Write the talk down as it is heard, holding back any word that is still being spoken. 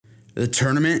The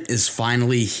tournament is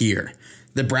finally here.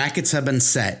 The brackets have been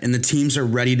set and the teams are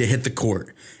ready to hit the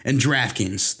court. And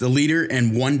DraftKings, the leader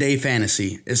in one-day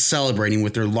fantasy, is celebrating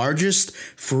with their largest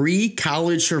free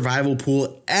college survival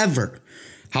pool ever.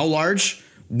 How large?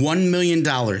 $1 million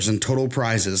in total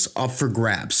prizes up for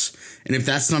grabs. And if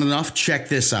that's not enough, check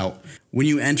this out. When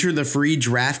you enter the free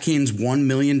DraftKings $1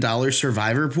 million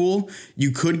survivor pool,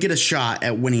 you could get a shot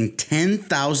at winning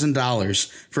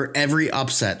 $10,000 for every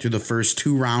upset through the first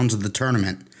 2 rounds of the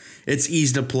tournament. It's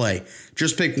easy to play.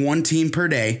 Just pick one team per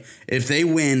day. If they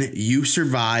win, you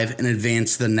survive and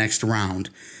advance to the next round.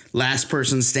 Last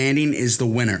person standing is the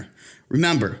winner.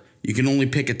 Remember, you can only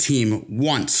pick a team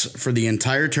once for the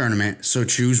entire tournament, so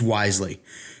choose wisely.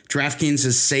 DraftKings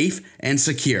is safe and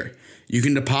secure. You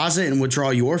can deposit and withdraw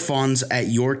your funds at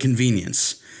your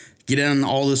convenience. Get in on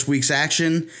all this week's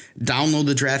action. Download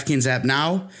the DraftKings app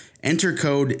now. Enter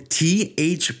code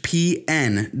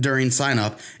THPN during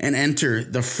signup and enter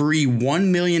the free $1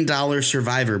 million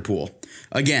survivor pool.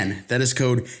 Again, that is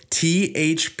code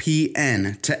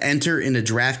THPN to enter into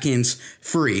DraftKings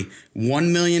free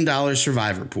 $1 million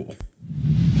survivor pool.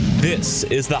 This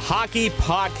is the Hockey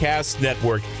Podcast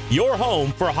Network, your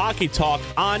home for hockey talk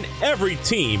on every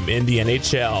team in the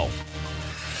NHL.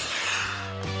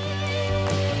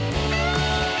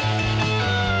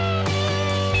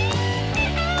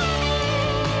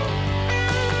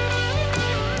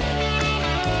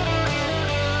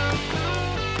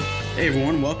 Hey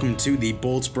everyone, welcome to the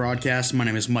Bolts broadcast. My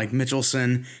name is Mike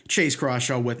Mitchelson. Chase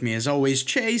Crawshaw with me as always.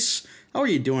 Chase, how are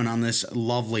you doing on this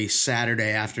lovely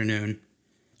Saturday afternoon?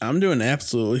 I'm doing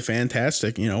absolutely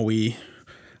fantastic. You know, we're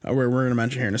going to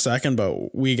mention here in a second,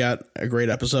 but we got a great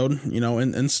episode,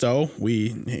 in Stowe. We,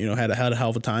 had a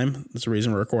hell of a time. That's the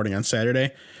reason we're recording on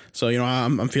Saturday. So,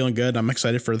 I'm feeling good. I'm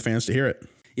excited for the fans to hear it.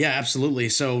 Yeah, absolutely.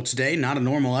 So today, not a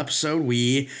normal episode.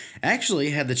 We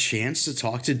actually had the chance to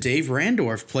talk to Dave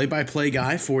Randorf, play-by-play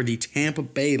guy for the Tampa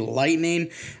Bay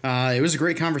Lightning. It was a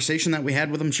great conversation that we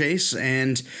had with him, Chase,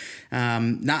 and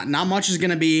not much is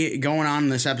going to be going on in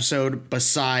this episode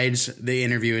besides the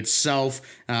interview itself.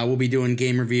 We'll be doing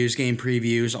game reviews, game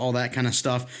previews, all that kind of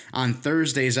stuff on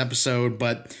Thursday's episode,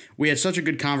 but we had such a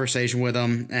good conversation with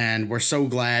him, and we're so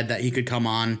glad that he could come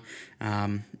on.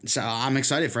 So I'm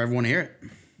excited for everyone to hear it.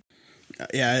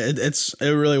 Yeah, it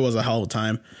really was a hell of a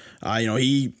time. I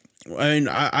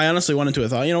honestly went into it,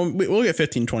 thought, we'll get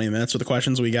 15, 20 minutes with the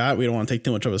questions we got. We don't want to take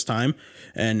too much of his time.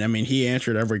 And he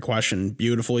answered every question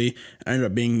beautifully. It ended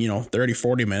up being, 30,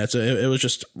 40 minutes. It was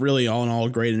just really all in all a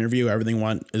great interview. Everything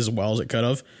went as well as it could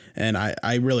have. And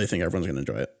I really think everyone's going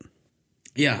to enjoy it.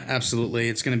 Yeah, absolutely.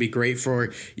 It's going to be great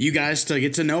for you guys to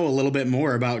get to know a little bit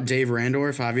more about Dave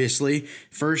Randorf, obviously.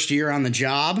 First year on the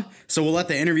job. So we'll let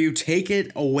the interview take it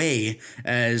away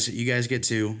as you guys get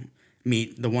to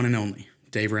meet the one and only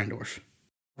Dave Randorf.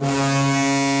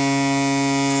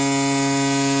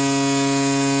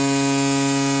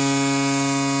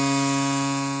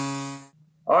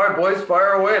 All right, boys,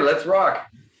 fire away. Let's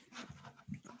rock.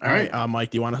 All right.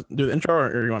 Mike, do you want to do the intro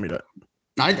or do you want me to do it?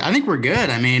 I think we're good.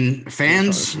 I mean,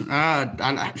 fans,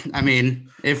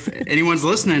 if anyone's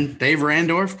listening, Dave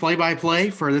Randorf, play-by-play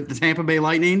for the Tampa Bay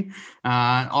Lightning.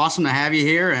 Awesome to have you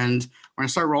here, and we're going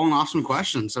to start rolling off some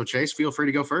questions. So, Chase, feel free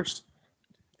to go first.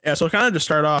 Yeah, so kind of to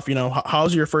start off,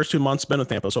 how's your first 2 months been with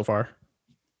Tampa so far?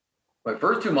 My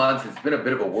first 2 months, it's been a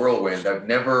bit of a whirlwind. I've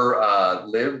never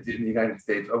lived in the United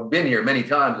States. I've been here many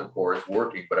times, of course,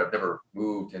 working, but I've never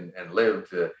moved and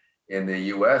lived in the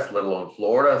U.S., let alone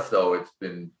Florida. So it's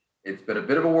been a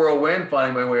bit of a whirlwind,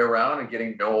 finding my way around and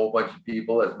getting to know a whole bunch of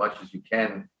people as much as you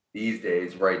can these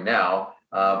days right now.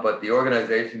 But the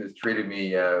organization has treated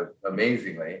me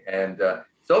amazingly, and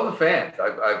so have the fans.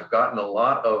 I've gotten a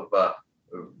lot of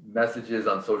messages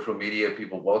on social media,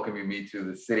 people welcoming me to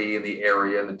the city and the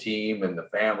area and the team and the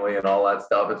family and all that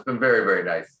stuff. It's been very, very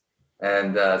nice.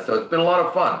 And so it's been a lot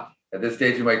of fun at this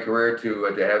stage of my career to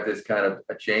have this kind of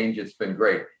a change. It's been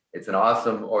great. It's an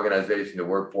awesome organization to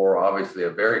work for. Obviously, a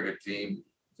very good team.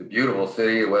 It's a beautiful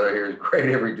city. The weather here is great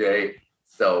every day.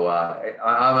 So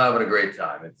I'm having a great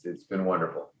time. It's been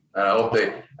wonderful. And I hope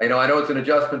I know it's an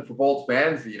adjustment for Bolts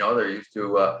fans. They're used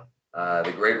to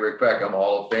the great Rick Beckham,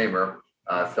 Hall of Famer.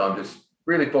 So I'm just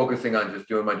really focusing on just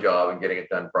doing my job and getting it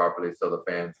done properly so the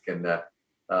fans can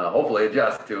hopefully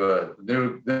adjust to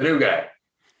the new guy.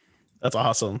 That's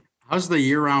awesome. How's the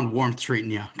year-round warmth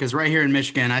treating you? Because right here in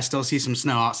Michigan, I still see some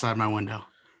snow outside my window.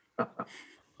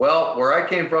 Well, where I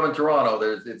came from in Toronto,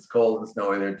 it's cold and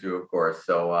snowy there too, of course.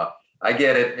 So I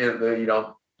get it.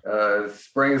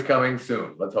 Spring is coming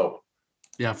soon. Let's hope.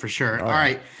 Yeah, for sure. All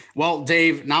right. Well,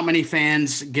 Dave, not many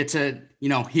fans get to,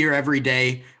 hear every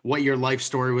day what your life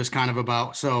story was kind of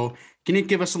about. So can you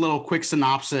give us a little quick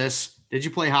synopsis? Did you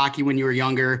play hockey when you were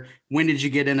younger? When did you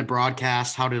get into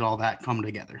broadcast? How did all that come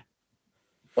together?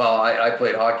 Well, I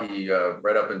played hockey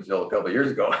right up until a couple of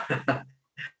years ago.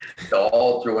 So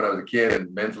all through when I was a kid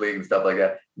and men's league and stuff like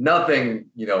that. Nothing,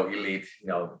 elite,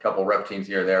 a couple rep teams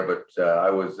here and there, but I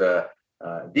was a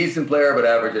decent player, but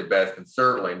average at best, and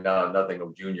certainly nothing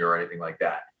no junior or anything like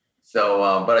that.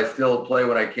 So, but I still play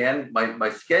when I can. My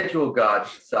schedule got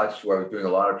such where I was doing a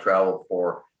lot of travel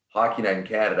for Hockey Night in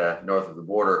Canada, north of the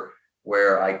border,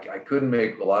 where I couldn't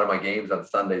make a lot of my games on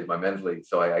Sundays, my men's league.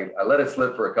 So I let it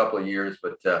slip for a couple of years,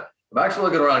 but I'm actually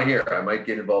looking around here. I might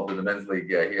get involved in the men's league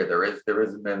here. There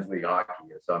is a men's league hockey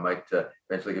here, so I might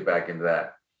eventually get back into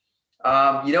that.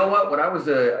 You know what? When I was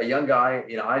a young guy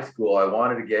in high school, I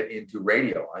wanted to get into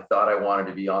radio. I thought I wanted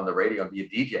to be on the radio and be a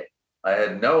DJ. I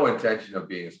had no intention of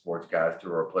being a sportscaster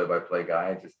or a play-by-play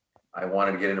guy. I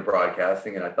wanted to get into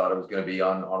broadcasting, and I thought it was going to be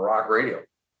on rock radio.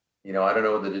 I don't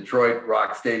know what the Detroit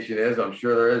rock station is. I'm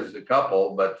sure there is a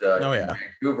couple, but in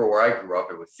Vancouver, where I grew up,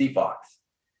 it was CFOX,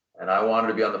 and I wanted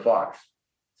to be on the Fox.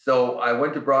 So I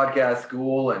went to broadcast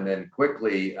school, and then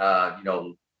quickly,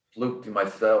 fluked my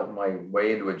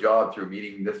way into a job through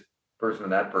meeting this person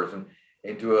and that person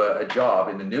into a job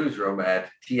in the newsroom at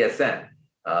TSN,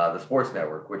 the sports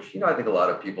network, which, I think a lot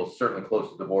of people certainly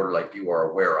close to the border like you are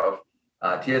aware of.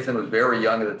 TSN was very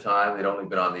young at the time. They'd only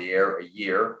been on the air a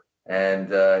year.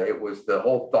 And it was the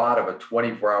whole thought of a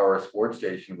 24-hour sports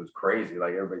station was crazy.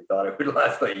 Like everybody thought it would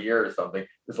last a year or something,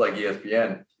 just like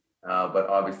ESPN. But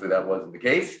obviously that wasn't the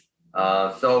case.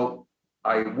 So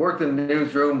I worked in the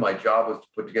newsroom. My job was to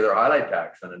put together highlight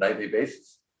packs on a nightly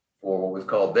basis for what was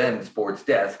called then Sports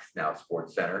Desks, now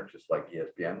Sports Center, just like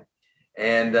ESPN.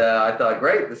 And I thought,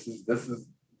 great, this is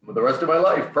the rest of my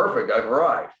life. Perfect. I've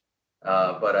arrived.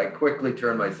 But I quickly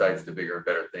turned my sights to bigger and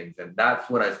better things. And that's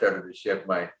when I started to shift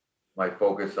my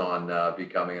focus on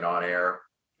becoming an on-air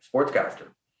sportscaster.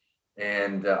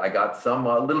 And I got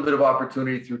a little bit of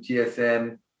opportunity through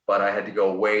TSN, but I had to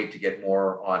go away to get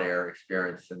more on-air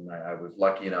experience. And I was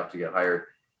lucky enough to get hired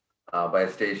by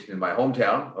a station in my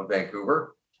hometown of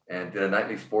Vancouver and did a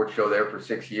nightly sports show there for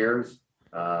 6 years.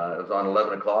 It was on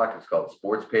 11 o'clock. It's called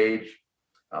Sports Page.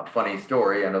 Funny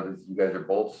story. I know you guys are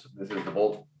Bolts. This is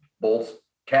the Bolts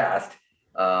cast.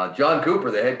 John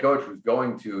Cooper, the head coach, was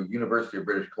going to University of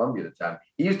British Columbia at the time.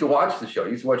 He used to watch the show.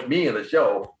 He used to watch me in the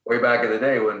show way back in the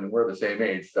day when we're the same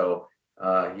age. So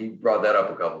he brought that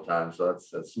up a couple of times. So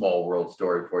that's a small world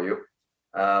story for you.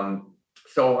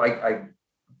 So I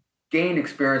gained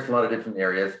experience in a lot of different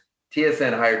areas.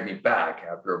 TSN hired me back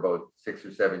after about 6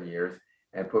 or 7 years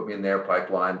and put me in their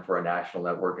pipeline for a national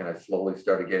network. And I slowly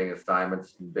started getting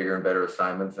assignments, bigger and better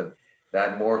assignments. And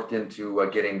that morphed into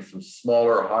getting some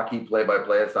smaller hockey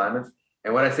play-by-play assignments.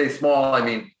 And when I say small, I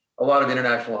mean a lot of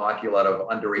international hockey, a lot of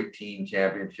under-18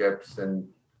 championships and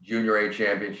junior A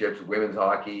championships, women's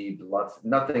hockey,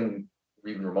 nothing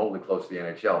even remotely close to the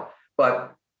NHL.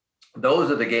 But those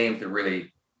are the games that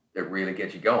really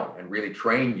get you going and really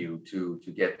train you to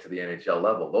get to the NHL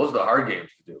level. Those are the hard games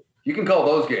to do. You can call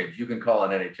those games. You can call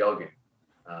an NHL game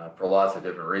for lots of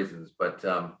different reasons. But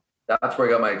that's where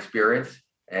I got my experience.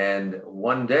 And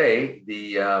one day,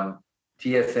 the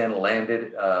TSN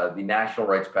landed the national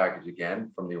rights package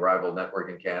again from the rival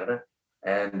network in Canada.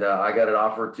 And I got an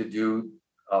offer to do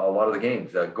a lot of the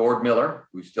games. Gord Miller,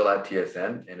 who's still at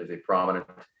TSN and is a prominent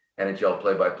NHL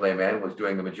play-by-play man, was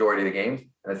doing the majority of the games.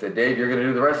 And I said, Dave, you're going to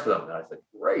do the rest of them. And I said,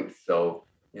 great. So,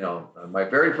 my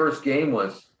very first game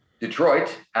was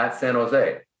Detroit at San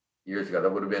Jose years ago.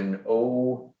 That would have been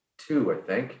 2002, I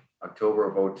think, October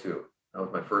of 2002. That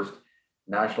was my first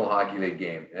National Hockey League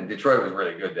game. And Detroit was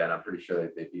really good then. I'm pretty sure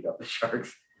they beat up the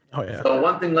Sharks. Oh, yeah. So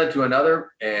one thing led to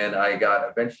another, and I got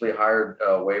eventually hired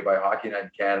away by Hockey Night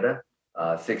in Canada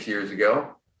 6 years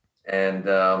ago. And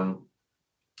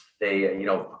they,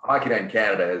 Hockey Night in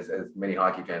Canada, as many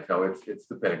hockey fans know, it's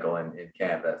the pinnacle in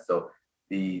Canada. So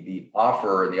the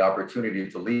offer and the opportunity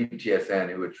to leave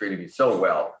TSN, who had treated me so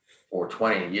well for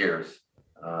 20 years,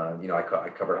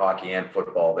 I covered hockey and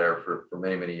football there for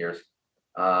many, many years.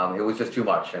 It was just too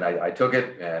much. And I took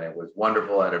it, and it was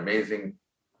wonderful. I had amazing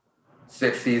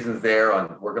 6 seasons there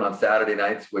working on Saturday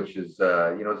nights, which is, it's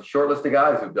a short list of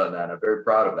guys who've done that. I'm very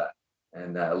proud of that.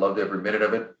 And I loved every minute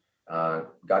of it.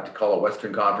 Got to call a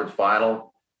Western Conference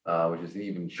final, which is an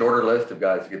even shorter list of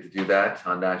guys who get to do that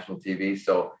on national TV.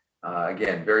 So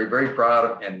again, very, very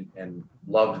proud and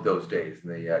loved those days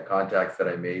and the contacts that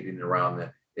I made in and around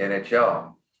the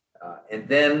NHL. And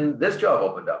then this job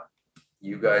opened up.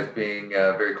 You guys being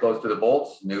very close to the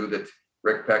Bolts knew that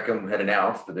Rick Peckham had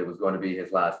announced that it was going to be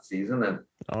his last season. And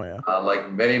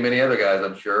like many, many other guys,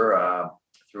 I'm sure,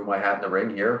 threw my hat in the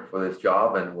ring here for this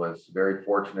job and was very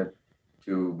fortunate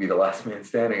to be the last man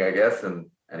standing, I guess. And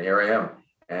here I am.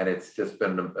 And it's just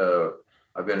been,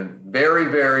 I've been very,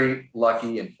 very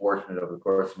lucky and fortunate over the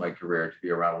course of my career to be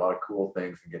around a lot of cool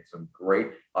things and get some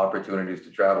great opportunities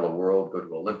to travel the world, go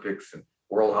to Olympics and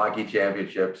World Hockey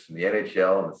Championships and the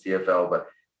NHL and the CFL. But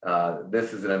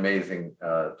this is an amazing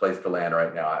place to land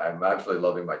right now. I'm absolutely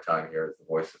loving my time here as the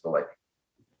voice of the Lightning.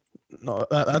 No,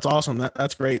 that's awesome.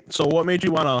 That's great. So what made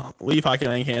you want to leave Hockey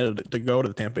Night in Canada to go to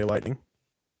the Tampa Bay Lightning?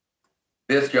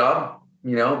 This job,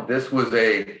 this was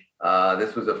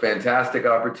a fantastic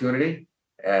opportunity.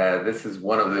 This is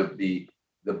one of the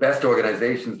best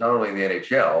organizations, not only in the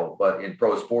NHL, but in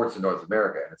pro sports in North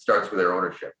America. And it starts with their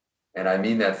ownership. And I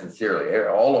mean that sincerely.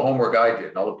 All the homework I did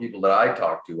and all the people that I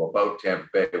talked to about Tampa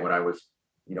Bay when I was,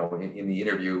 in the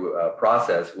interview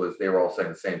process was they were all saying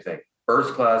the same thing.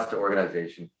 First class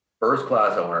organization, first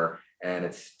class owner. And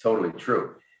it's totally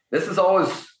true. This has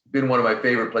always been one of my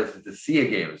favorite places to see a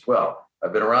game as well.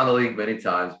 I've been around the league many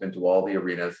times, been to all the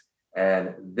arenas.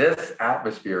 And this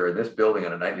atmosphere in this building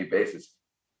on a nightly basis,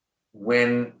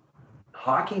 when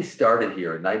hockey started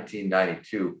here in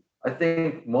 1992, I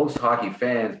think most hockey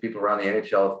fans, people around the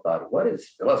NHL thought, what is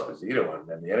Phil Esposito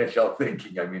and the NHL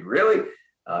thinking? I mean, really?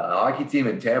 A hockey team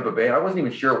in Tampa Bay? I wasn't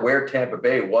even sure where Tampa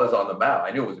Bay was on the map.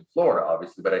 I knew it was in Florida,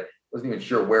 obviously, but I wasn't even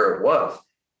sure where it was.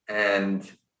 And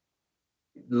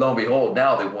lo and behold,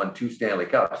 now they've won 2 Stanley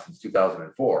Cups since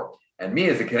 2004. And me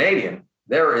as a Canadian,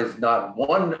 there is not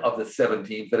one of the 7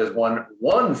 teams that has won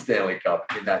 1 Stanley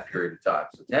Cup in that period of time.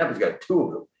 So Tampa's got 2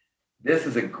 of them. This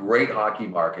is a great hockey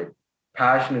market,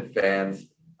 passionate fans.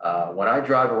 When I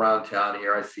drive around town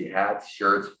here, I see hats,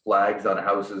 shirts, flags on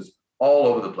houses all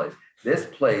over the place. This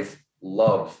place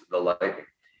loves the Lightning.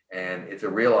 And it's a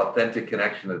real authentic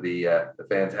connection that the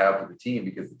fans have with the team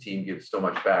because the team gives so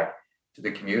much back to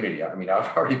the community. I mean,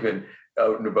 I've already been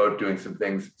out and about doing some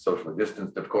things, socially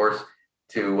distanced, of course,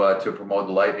 to promote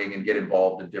the Lightning and get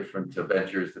involved in different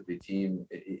ventures that the team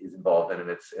is involved in, and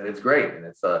it's great, and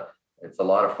it's a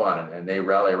lot of fun, and they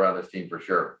rally around this team for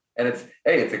sure. And it's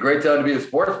a great time to be a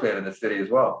sports fan in the city as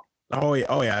well. Oh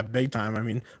yeah, big time. I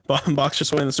mean, Bucks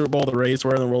just winning the Super Bowl, the Rays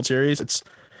were in the World Series. It's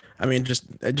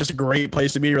just a great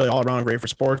place to be, really all around, great for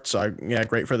sports.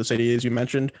 Great for the city, as you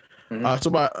mentioned. But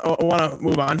I want to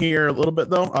move on here a little bit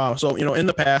though. So, in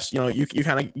the past, you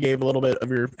kind of gave a little bit of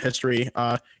your history.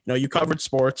 You covered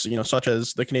sports, such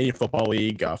as the Canadian Football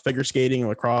League, figure skating,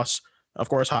 lacrosse, of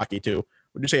course, hockey too.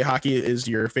 Would you say hockey is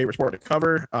your favorite sport to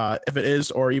cover? If it is,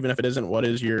 or even if it isn't, what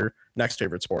is your next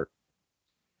favorite sport?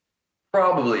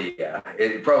 Probably, yeah.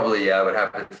 I would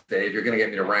have to say, if you're going to get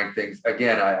me to rank things,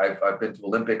 again, I've been to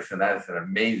Olympics, and that is an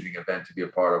amazing event to be a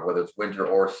part of, whether it's winter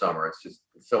or summer. It's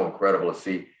so incredible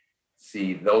to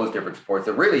see those different sports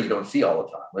that really you don't see all the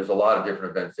time. There's a lot of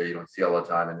different events there you don't see all the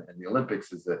time, and the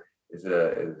Olympics is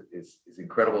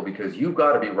incredible because you've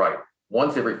got to be right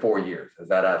once every 4 years as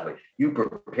that athlete. You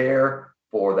prepare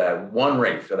for that one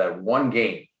race or that one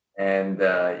game, and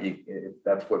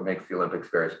that's what makes the Olympics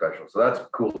very special. So that's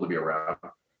cool to be around.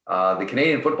 The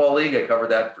Canadian Football League, I covered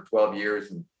that for 12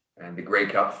 years, and the Grey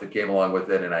Cups that came along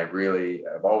with it, and I've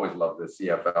always loved the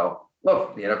CFL.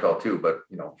 Love the NFL too, but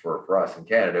for us in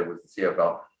Canada, it was the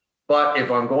CFL. But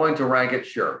if I'm going to rank it,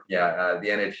 sure, yeah, the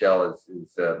NHL is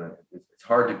it's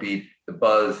hard to beat the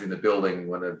buzz in the building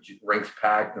when the rink's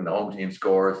packed and the home team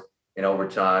scores in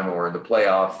overtime or in the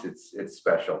playoffs. It's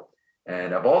special.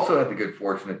 And I've also had the good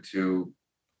fortune to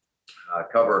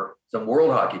cover some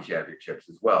World Hockey Championships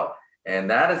as well. And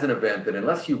that is an event that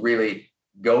unless you really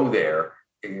go there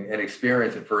and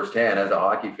experience it firsthand as a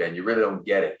hockey fan, you really don't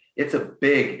get it. It's a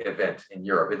big event in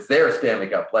Europe. It's their Stanley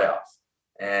Cup playoffs.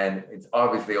 And it's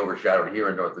obviously overshadowed here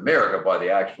in North America by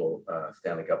the actual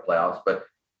Stanley Cup playoffs. But,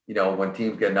 when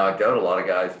teams get knocked out, a lot of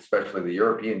guys, especially the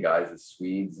European guys, the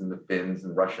Swedes and the Finns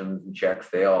and Russians and Czechs,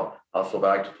 they all hustle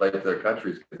back to play for their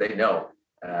countries because they know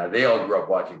they all grew up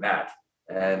watching that.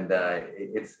 And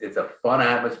it's a fun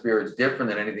atmosphere. It's different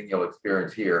than anything you'll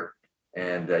experience here.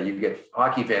 And you get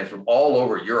hockey fans from all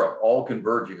over Europe, all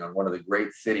converging on one of the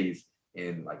great cities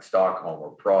in like Stockholm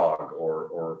or Prague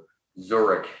or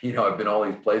Zurich. I've been all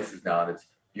these places now, and it's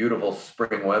beautiful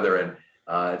spring weather, and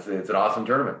it's an awesome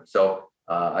tournament. So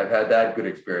I've had that good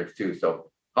experience too.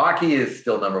 So hockey is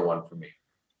still number one for me.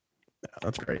 Yeah,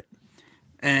 that's great.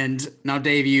 And now,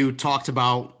 Dave, you talked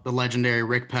about the legendary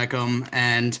Rick Peckham,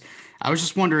 and I was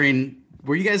just wondering,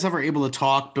 were you guys ever able to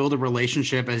talk, build a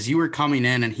relationship as you were coming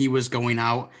in and he was going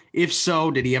out? If so,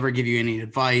 did he ever give you any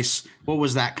advice? What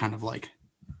was that kind of like?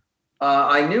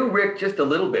 I knew Rick just a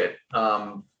little bit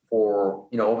for,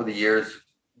 over the years.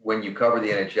 When you cover the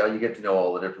NHL, you get to know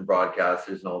all the different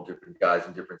broadcasters and all different guys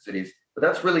in different cities. But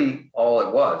that's really all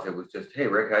it was. It was just, hey,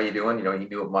 Rick, how you doing? He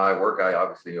knew of my work. I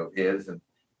obviously knew of his. And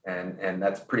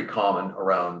that's pretty common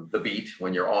around the beat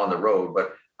when you're on the road.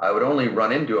 But I would only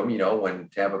run into him, when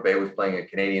Tampa Bay was playing a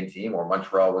Canadian team or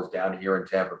Montreal was down here in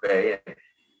Tampa Bay.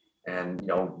 And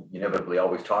you inevitably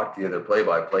always talk to the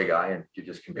play-by-play guy, and you're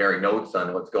just comparing notes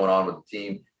on what's going on with the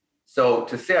team. So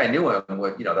to say I knew him,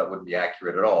 that wouldn't be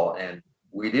accurate at all. And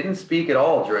we didn't speak at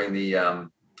all during the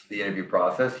interview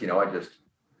process. I just,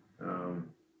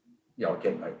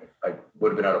 again, I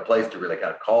would have been out of place to really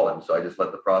kind of call him. So I just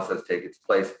let the process take its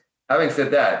place. Having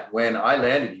said that, when I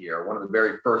landed here, one of the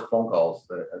very first phone calls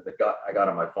that I got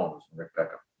on my phone was from Rick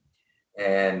Peckham.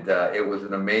 And it was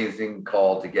an amazing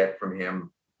call to get from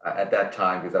him at that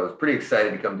time, because I was pretty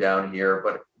excited to come down here.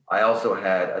 But I also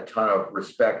had a ton of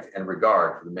respect and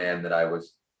regard for the man that I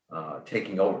was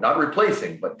taking over, not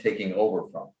replacing, but taking over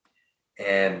from.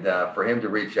 And for him to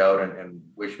reach out and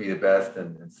wish me the best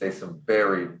and say some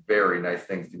very, very nice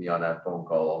things to me on that phone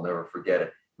call, I'll never forget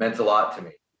it. Meant a lot to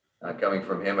me, coming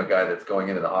from him, a guy that's going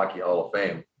into the Hockey Hall of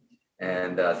Fame.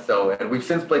 And and we've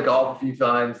since played golf a few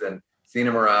times and seen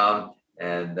him around.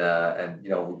 And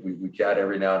we chat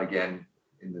every now and again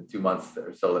in the 2 months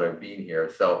or so that I've been here.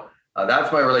 So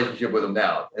that's my relationship with him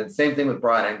now. And same thing with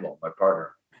Brian Engvall, my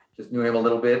partner. Just knew him a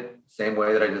little bit, same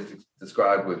way that I just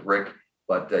described with Rick,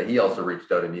 but he also reached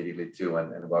out immediately too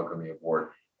and welcomed me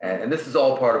aboard. And this is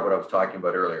all part of what I was talking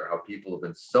about earlier, how people have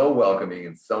been so welcoming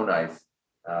and so nice.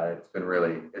 It's been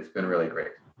really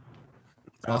great.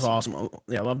 That's awesome.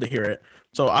 Yeah, I love to hear it.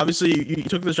 So obviously you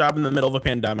took this job in the middle of a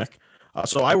pandemic.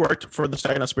 So I worked for the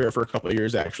Saginaw Spirit for a couple of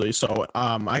years, actually. So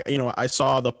I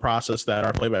saw the process that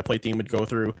our play-by-play team would go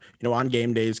through, on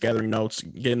game days, gathering notes,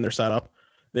 getting their setup,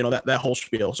 that whole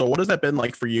spiel. So what has that been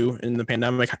like for you in the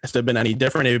pandemic? Has it been any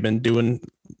different? Have you been doing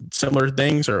similar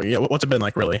things, or what's it been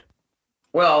like really?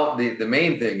 Well, the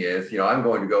main thing is, I'm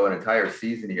going to go an entire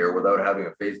season here without having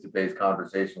a face-to-face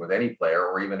conversation with any player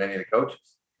or even any of the coaches.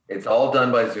 It's all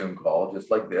done by Zoom call,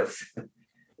 just like this,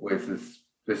 with this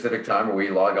specific time where we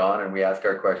log on and we ask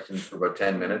our questions for about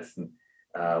 10 minutes and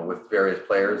with various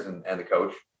players and the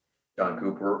coach, John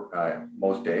Cooper,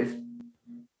 most days.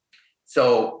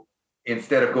 So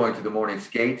instead of going to the morning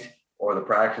skate or the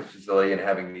practice facility and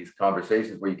having these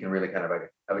conversations where you can really kind of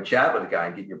have a chat with the guy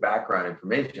and get your background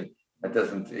information, that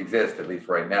doesn't exist, at least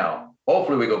right now.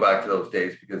 Hopefully we go back to those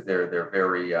days, because they're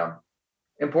very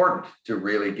important to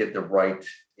really get the right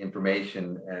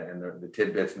information and the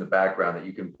tidbits in the background that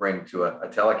you can bring to a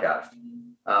telecast.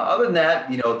 Other than that,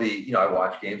 I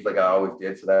watch games like I always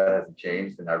did, so that hasn't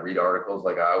changed. And I read articles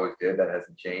like I always did, that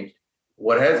hasn't changed.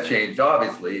 What has changed,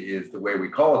 obviously, is the way we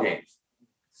call games.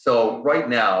 So right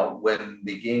now, when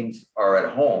the games are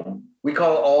at home, we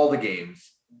call all the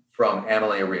games from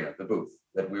Amalie Arena, the booth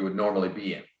that we would normally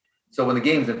be in. So when the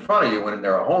game's in front of you, when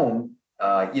they're at home,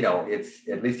 it's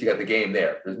at least you got the game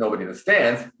there. There's nobody in the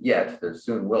stands yet. There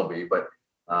soon will be, but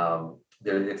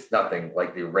it's nothing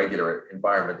like the regular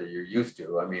environment that you're used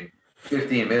to. I mean,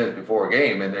 15 minutes before a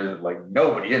game and there's like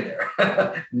nobody in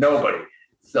there, nobody.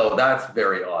 So that's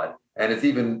very odd. And it's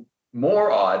even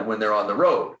more odd when they're on the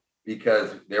road,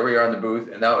 because there we are in the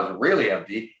booth and that was really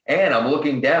empty. And I'm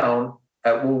looking down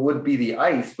at what would be the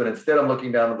ice, but instead I'm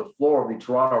looking down to the floor of the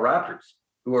Toronto Raptors,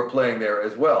 who are playing there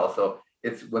as well. So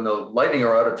it's when the Lightning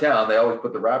are out of town, they always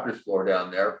put the Raptors floor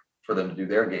down there for them to do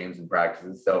their games and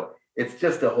practices. So it's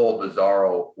just a whole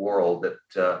bizarro world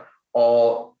that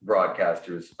all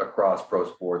broadcasters across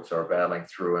pro sports are battling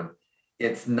through. And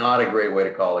it's not a great way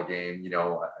to call a game.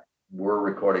 We're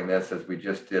recording this as we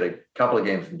just did a couple of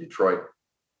games in Detroit.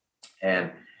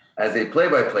 And as a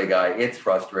play-by-play guy, it's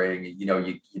frustrating.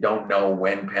 You don't know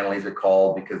when penalties are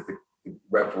called because the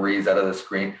referee's out of the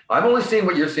screen. I'm only seeing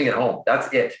what you're seeing at home.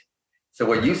 That's it. So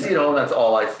what you see at home, that's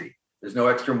all I see. There's no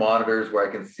extra monitors where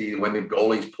I can see when the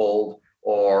goalie's pulled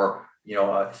or,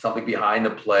 something behind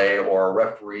the play or a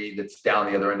referee that's down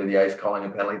the other end of the ice calling a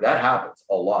penalty. That happens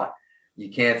a lot. You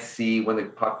can't see when the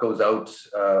puck goes out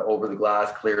over the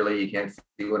glass clearly. You can't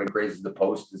see when it grazes the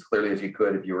post as clearly as you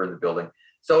could if you were in the building.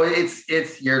 So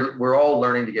we're all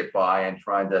learning to get by and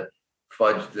trying to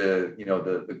fudge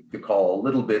the call a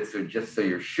little bit, so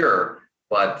you're sure.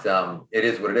 But it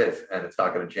is what it is, and it's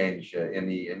not going to change in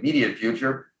the immediate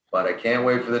future. But I can't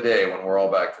wait for the day when we're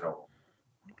all back to normal.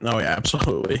 Oh yeah,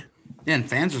 absolutely. Yeah, and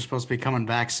fans are supposed to be coming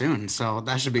back soon, so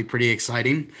that should be pretty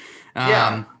exciting.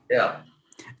 Yeah.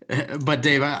 But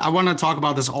Dave, I want to talk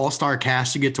about this all-star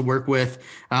cast you get to work with.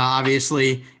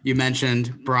 Obviously, you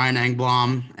mentioned Brian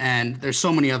Engblom, and there's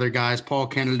so many other guys, Paul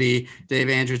Kennedy, Dave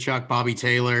Andreychuk, Bobby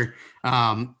Taylor.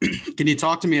 Can you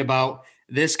talk to me about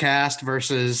this cast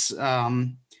versus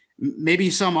maybe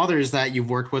some others that you've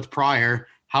worked with prior?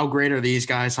 How great are these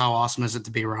guys? How awesome is it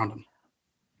to be around them?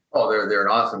 Oh, they're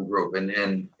an awesome group.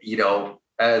 And you know,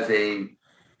 as a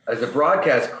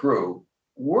broadcast crew,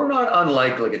 we're not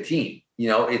unlike like a team. You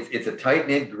know, it's a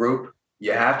tight-knit group.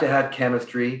 You have to have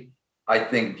chemistry. I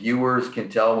think viewers can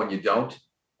tell when you don't.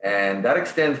 And that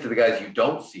extends to the guys you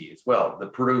don't see as well. The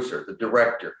producer, the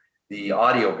director, the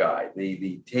audio guy,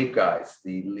 the tape guys,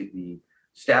 the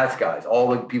stats guys, all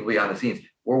the people behind the scenes.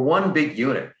 We're one big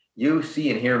unit. You see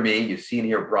and hear me, you see and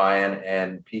hear Brian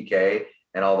and PK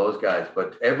and all those guys,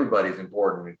 but everybody's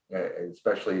important,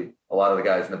 especially a lot of the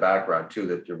guys in the background too,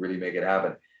 that to really make it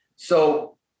happen.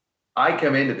 So I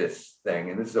come into this thing,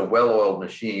 and this is a well-oiled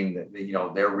machine that, you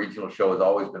know, their regional show has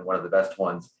always been one of the best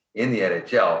ones in the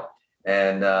NHL.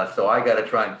 And so I got to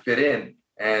try and fit in,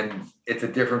 and it's a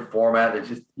different format. There's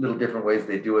just little different ways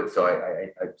they do it. So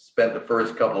I spent the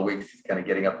first couple of weeks just kind of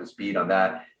getting up to speed on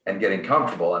that and getting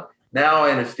comfortable. And now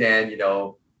I understand, you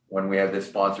know, when we have this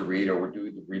sponsor read, or we're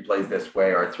doing the replays this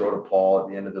way, or I throw to Paul at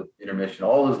the end of the intermission,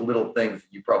 all those little things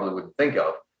that you probably wouldn't think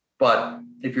of. But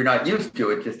if you're not used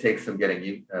to it, it just takes some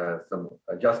getting some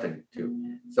adjusting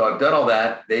to. So I've done all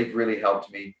that. They've really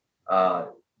helped me.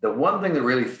 The one thing that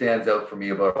really stands out for me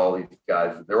about all these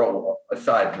guys, they're all,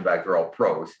 aside from the fact they're all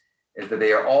pros, is that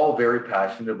they are all very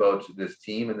passionate about this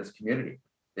team and this community.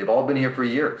 They've all been here for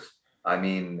years. I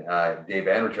mean, Dave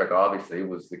Andreychuk obviously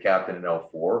was the captain in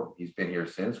 04. He's been here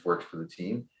since, works for the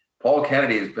team. Paul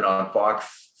Kennedy has been on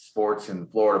Fox Sports in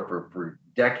Florida for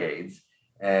decades,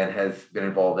 and has been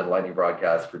involved in Lightning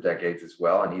broadcasts for decades as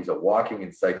well. And he's a walking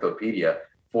encyclopedia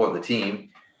for the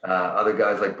team. Other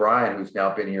guys like Brian, who's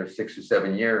now been here 6 or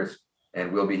 7 years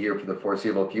and will be here for the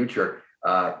foreseeable future.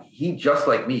 He, just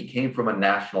like me, came from a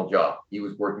national job. He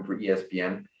was working for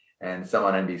ESPN and some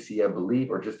on NBC, I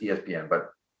believe, or just ESPN. But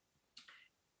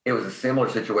it was a similar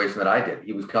situation that I did.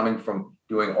 He was coming from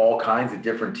doing all kinds of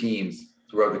different teams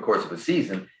throughout the course of a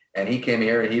season. And he came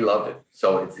here and he loved it.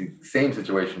 So it's the same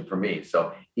situation for me.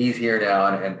 So he's here now,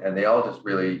 and they all just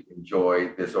really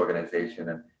enjoy this organization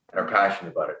and are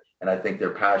passionate about it. And I think their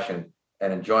passion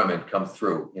and enjoyment comes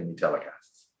through in the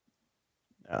telecasts.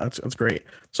 Yeah, that's great.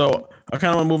 So I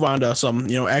kind of want to move on to some,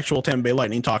 you know, actual Tampa Bay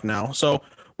Lightning talk now. So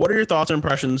what are your thoughts and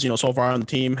impressions, you know, so far on the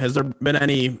team? Has there been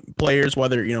any players,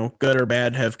 whether, you know, good or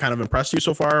bad, have kind of impressed you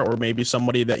so far, or maybe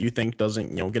somebody that you think doesn't,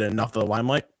 you know, get enough of the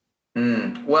limelight?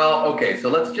 Well, okay, so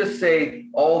let's just say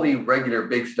all the regular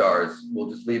big stars,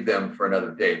 we'll just leave them for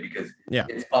another day, because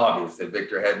it's obvious that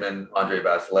Victor Hedman, Andrei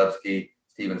Vasilevsky,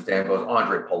 Steven Stamkos,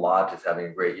 Andre Palat is having a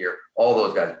great year. All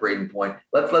those guys, Braden Point.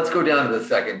 Let's go down to the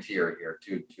second tier here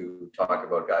to talk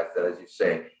about guys that, as you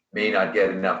say, may not get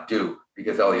enough due,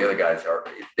 because all the other guys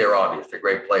they're obvious. They're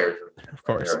great players. Of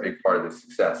course. They're a big part of the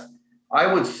success. I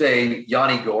would say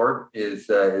Yanni Gourde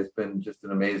has been just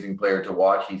an amazing player to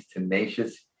watch. He's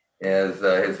tenacious. As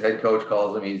his head coach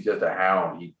calls him, he's just a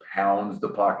hound. He pounds the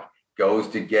puck, goes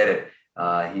to get it.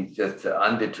 He's just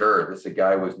undeterred. This is a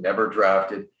guy who was never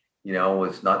drafted, you know,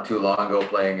 was not too long ago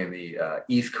playing in the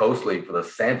East Coast League for the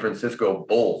San Francisco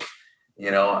Bulls, you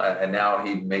know, and now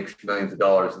he makes millions of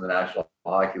dollars in the National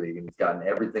Hockey League, and he's gotten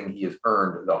everything he has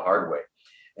earned the hard way.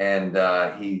 And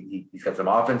he's got some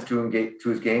offense to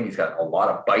his game. He's got a lot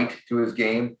of bite to his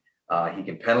game. He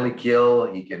can penalty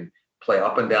kill. He can play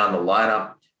up and down the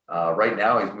lineup. Right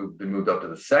now, he's been moved up to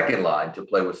the second line to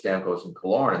play with Stamkos and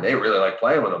Killorn, and they really like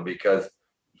playing with him because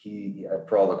he,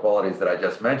 for all the qualities that I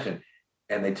just mentioned,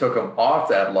 and they took him off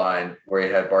that line where he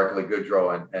had Barclay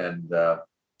Goodrow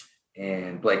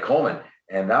and Blake Coleman,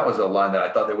 and that was a line that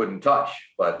I thought they wouldn't touch,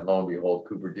 but lo and behold,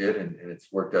 Cooper did, and it's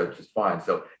worked out just fine.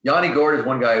 So Yanni Gourde is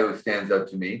one guy who stands out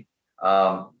to me.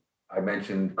 I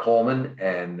mentioned Coleman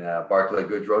and Barclay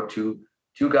Goodrow,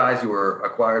 two guys who were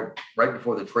acquired right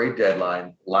before the trade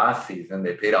deadline last season.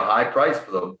 They paid a high price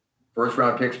for them, first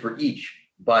round picks for each,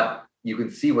 but you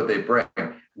can see what they bring.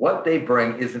 What they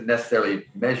bring isn't necessarily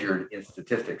measured in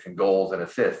statistics and goals and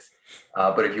assists.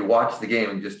 But if you watch the game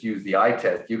and just use the eye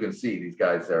test, you can see these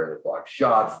guys they block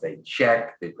shots, they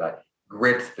check, they've got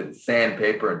grit and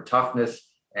sandpaper and toughness,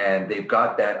 and they've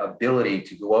got that ability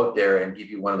to go out there and give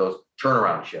you one of those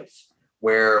turnaround shifts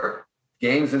where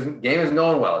game isn't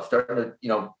going well. It's starting to, you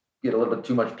know, get a little bit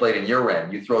too much played in your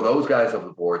end. You throw those guys off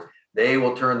the boards, they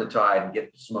will turn the tide and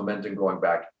get some momentum going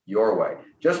back your way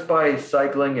just by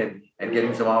cycling and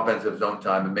getting some offensive zone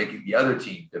time and making the other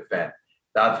team defend.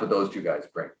 That's what those two guys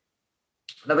bring.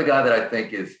 Another guy that I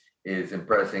think is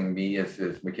impressing me is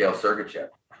Mikhail Sergachev.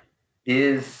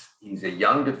 He's a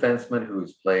young defenseman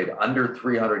who's played under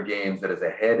 300 games that is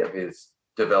ahead of his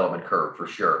development curve for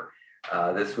sure.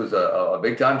 This was a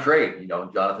big time trade.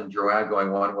 Jonathan Drouin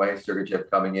going one way, Sergachev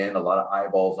coming in, a lot of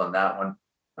eyeballs on that one.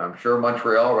 I'm sure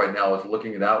Montreal right now is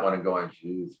looking at that one and going,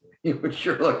 geez, he would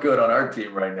sure look good on our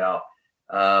team right now,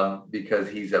 because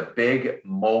he's a big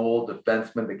mobile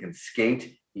defenseman that can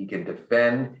skate, he can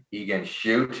defend, he can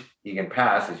shoot, he can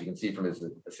pass, as you can see from his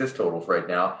assist totals right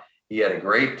now. He had a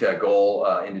great goal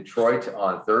in Detroit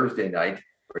on Thursday night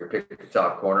where he picked the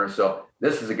top corner. So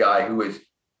this is a guy who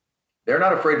they're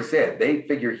not afraid to say it. They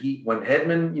figure when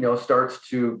Hedman, starts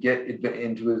to get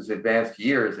into his advanced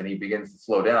years and he begins to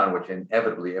slow down, which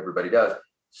inevitably everybody does,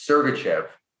 Sergachev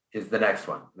is the next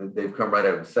one. They've come right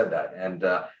out and said that. And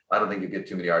I don't think you get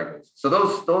too many arguments. So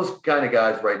those kind of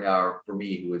guys right now are, for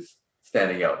me, who is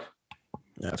standing out.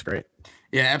 Yeah, that's great.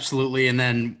 Yeah, absolutely. And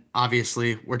then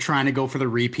obviously we're trying to go for the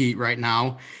repeat right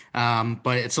now,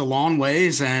 but it's a long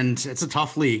ways and it's a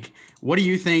tough league. What do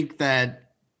you think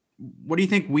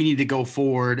we need to go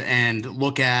forward and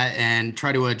look at and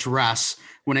try to address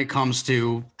when it comes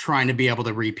to trying to be able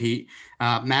to repeat?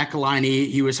 McElhinney,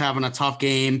 he was having a tough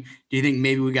game. Do you think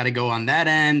maybe we got to go on that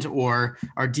end, or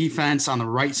our defense on the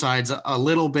right side's a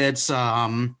little bit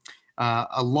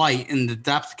a light in the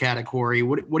depth category?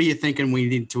 What are you thinking we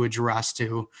need to address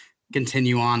to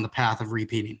continue on the path of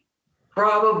repeating?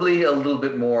 Probably a little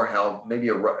bit more help. Maybe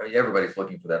everybody's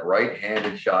looking for that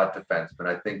right-handed shot defenseman.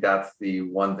 I think that's the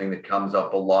one thing that comes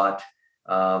up a lot.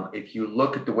 If you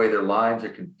look at the way their lines are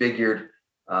configured,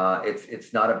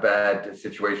 it's not a bad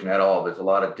situation at all. There's a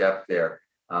lot of depth there.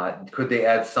 Could they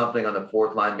add something on the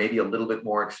fourth line? Maybe a little bit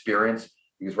more experience,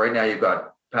 because right now you've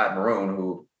got Pat Maroon,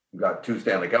 who got 2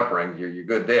 Stanley Cup rings. You're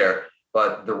good there,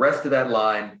 but the rest of that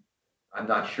line, I'm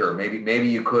not sure. Maybe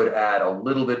you could add a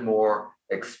little bit more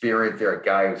experience there. A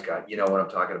guy who's got, what I'm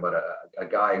talking about, a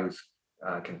guy who's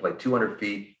can play 200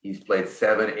 feet. He's played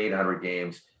 700-800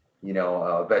 games.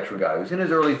 A veteran guy who's in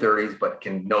his early 30s, but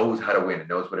knows how to win and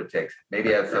knows what it takes.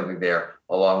 Maybe add something there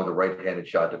along with the right-handed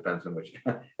shot defenseman, which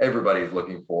everybody's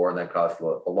looking for, and that costs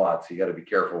a lot. So you got to be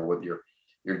careful with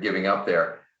you're giving up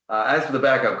there. As for the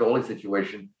backup goalie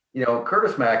situation,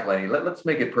 Curtis McElhinney, let's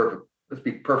make it perfect. Let's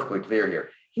be perfectly clear here.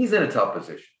 He's in a tough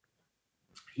position.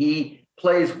 He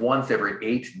plays once every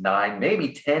 8, 9,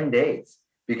 maybe 10 days,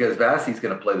 because Vasi's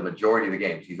going to play the majority of the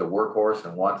games. He's a workhorse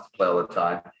and wants to play all the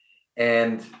time.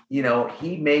 And,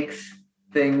 he makes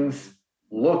things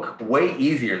look way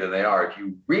easier than they are. If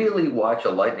you really watch a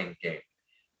Lightning game,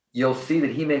 you'll see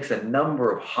that he makes a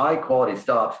number of high quality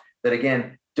stops that,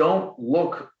 again, don't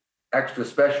look extra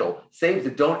special, saves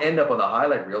that don't end up on the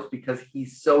highlight reels, because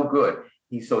he's so good.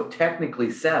 He's so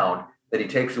technically sound that he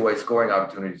takes away scoring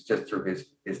opportunities just through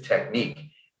his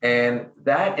technique. And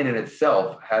that in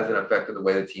itself has an effect on the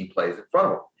way the team plays in front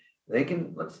of him. They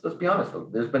can, let's be honest, though,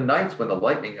 there's been nights when the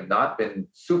Lightning have not been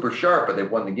super sharp, but they've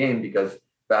won the game because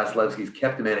Vasilevsky's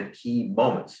kept them in at key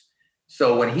moments.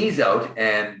 So when he's out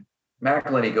and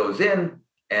McElhinney goes in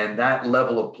and that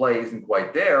level of play isn't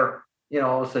quite there,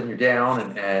 all of a sudden you're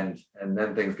down and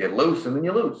then things get loose and then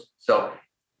you lose. So,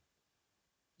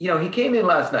 he came in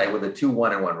last night with a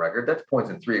 2-1-1 record. That's points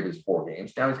in 3 of his 4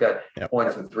 games. Now he's got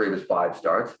points in 3 of his 5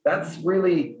 starts. That's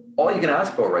really all you can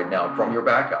ask for right now from your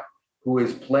backup, who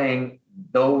is playing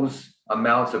those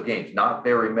amounts of games, not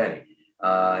very many.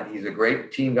 He's a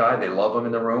great team guy. They love him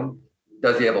in the room.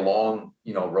 Does he have a long,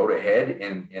 road ahead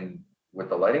in with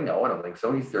the Lightning? No, I don't think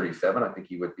so. He's 37. I think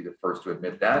he would be the first to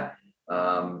admit that.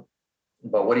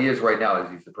 But what he is right now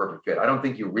is he's the perfect fit. I don't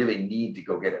think you really need to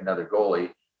go get another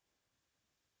goalie.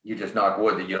 You just knock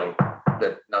wood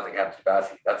that nothing happens to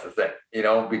Vasi. That's the thing,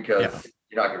 because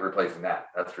you're not going to replacing that.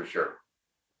 That's for sure.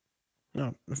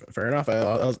 No, fair enough.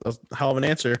 That was a hell of an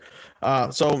answer.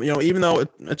 So, even though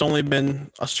it's only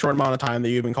been a short amount of time that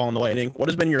you've been calling the Lightning, what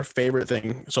has been your favorite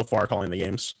thing so far calling the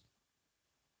games?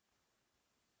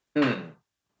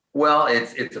 Well,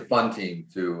 it's a fun team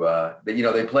to,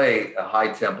 they play a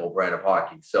high tempo brand of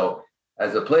hockey. So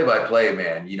as a play-by-play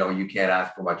man, you can't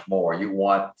ask for much more. You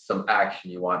want some action.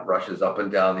 You want rushes up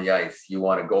and down the ice. You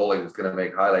want a goalie that's going to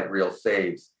make highlight reel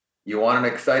saves. You want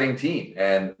an exciting team,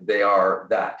 and they are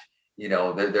that.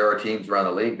 There are teams around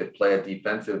the league that play a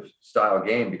defensive style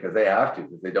game because they have to,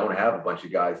 because they don't have a bunch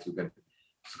of guys who can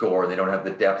score. They don't have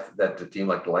the depth that the team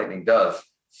like the Lightning does.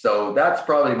 So that's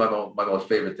probably my most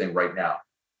favorite thing right now.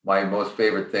 My most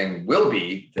favorite thing will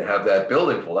be to have that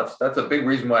building full. That's a big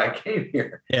reason why I came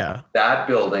here. Yeah. That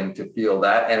building, to feel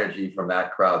that energy from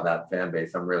that crowd, that fan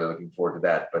base. I'm really looking forward to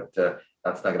that. But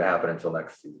that's not going to happen until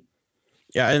next season.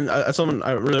 Yeah, and that's something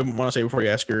I really want to say before you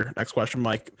ask your next question,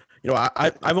 Mike.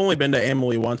 I've only been to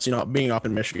Amalie once. Being up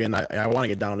in Michigan, I want to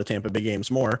get down to Tampa Bay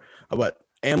games more. But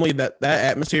Amalie, that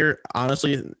atmosphere,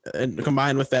 honestly, and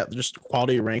combined with that just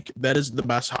quality rink, that is the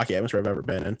best hockey atmosphere I've ever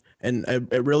been in, and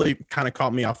it really kind of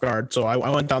caught me off guard. So I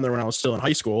went down there when I was still in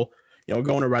high school.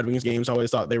 Going to Red Wings games, I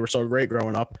always thought they were so great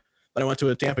growing up. Then I went to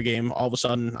a Tampa game. All of a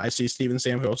sudden, I see Steven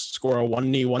Stamkos score a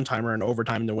one-timer in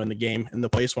overtime to win the game, and the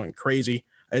place went crazy.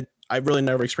 I've really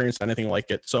never experienced anything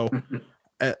like it. So,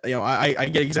 I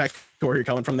get exactly where you're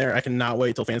coming from there. I cannot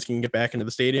wait till fans can get back into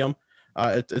the stadium.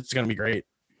 It's going to be great.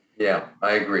 Yeah,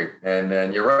 I agree.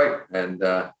 And you're right. And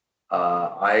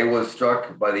I was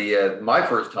struck by my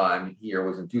first time here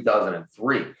was in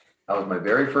 2003. That was my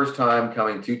very first time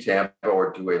coming to Tampa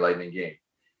or to a Lightning game.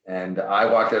 And I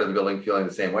walked out of the building feeling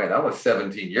the same way. That was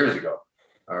 17 years ago,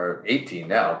 or 18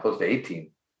 now, close to 18.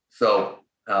 So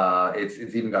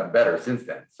it's even gotten better since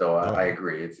then. So I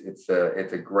agree. It's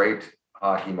a great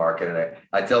hockey market, and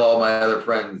I tell all my other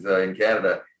friends in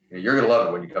Canada, you're going to love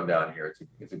it when you come down here.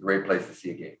 It's a great place to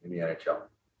see a game in the NHL.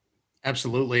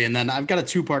 Absolutely. And then I've got a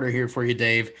two-parter here for you,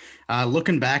 Dave.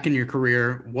 Looking back in your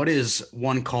career, what is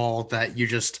one call that you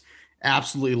just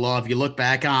absolutely love, you look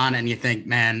back on and you think,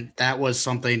 man, that was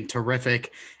something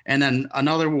terrific? And then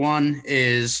another one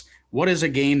is, what is a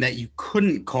game that you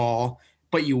couldn't call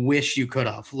but you wish you could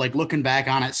have? Like, looking back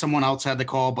on it, someone else had the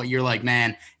call, but you're like,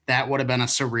 man, that would have been a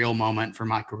surreal moment for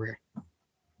my career.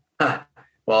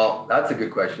 Well, that's a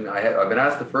good question. I've been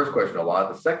asked the first question a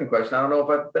lot. The second question, I don't know if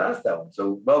I've been asked that one.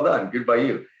 So well done. Good by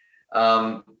you.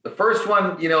 The first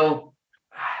one,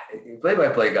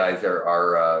 play-by-play guys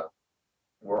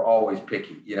we're always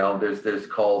picky. There's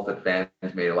calls that fans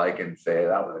may like and say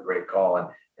that was a great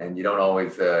call, and you don't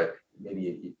always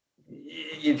maybe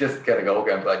you just kind of go,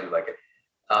 okay, I'm glad you like it.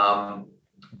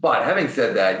 But having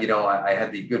said that, I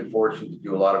had the good fortune to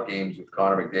do a lot of games with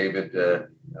Connor McDavid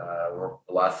over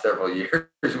the last several years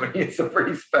when he had some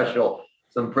pretty special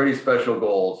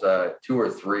goals, 2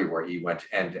 or 3 where he went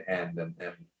end to end, and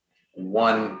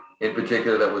one in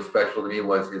particular that was special to me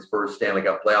was his first Stanley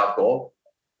Cup playoff goal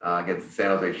against the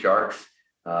San Jose Sharks.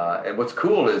 And what's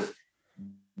cool is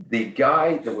the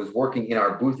guy that was working in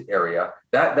our booth area,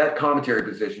 that commentary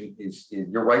position is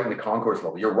you're right in the concourse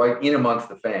level. You're right in amongst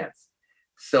the fans.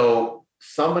 So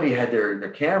somebody had their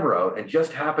camera out and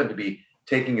just happened to be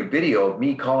taking a video of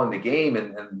me calling the game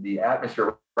and the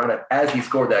atmosphere around it as he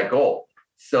scored that goal.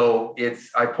 So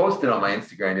I posted on my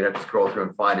Instagram. You'd have to scroll through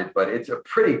and find it, but it's a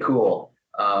pretty cool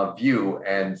view.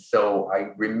 And so I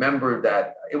remember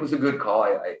that it was a good call.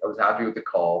 I was happy with the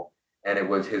call, and it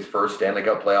was his first Stanley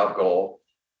Cup playoff goal.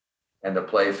 And the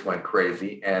place went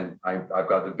crazy. And I've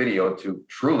got the video to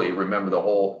truly remember the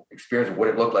whole experience of what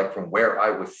it looked like from where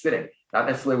I was sitting, not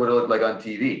necessarily what it looked like on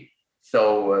TV.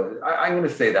 So I'm going to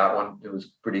say that one. It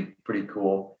was pretty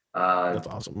cool. That's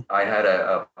awesome. I had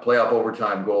a playoff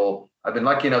overtime goal. I've been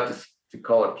lucky enough to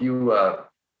call a few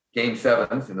game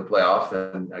 7s in the playoffs,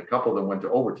 and a couple of them went to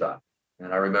overtime.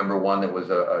 And I remember one that was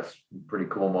a pretty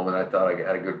cool moment. I thought I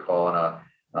had a good call on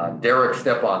Derek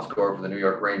Stepan scored for the New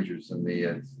York Rangers in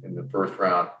the first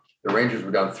round. The Rangers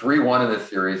were down 3-1 in this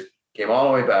series, came all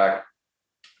the way back.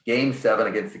 Game 7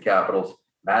 against the Capitals,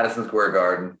 Madison Square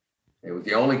Garden. It was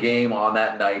the only game on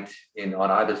that night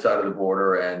on either side of the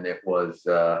border, and it was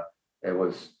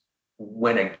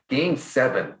when a game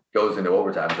 7 goes into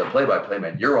overtime. As a play-by-play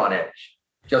man, you're on edge,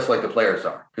 just like the players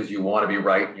are, because you want to be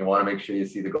right. And you want to make sure you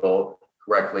see the goal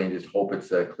correctly and just hope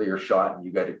it's a clear shot and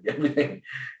you got everything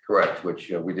correct, which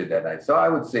we did that night. So I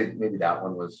would say maybe that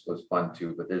one was fun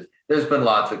too. But there's been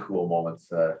lots of cool moments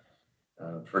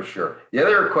for sure. The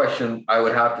other question I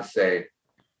would have to say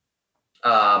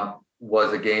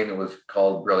was a game that was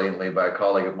called brilliantly by a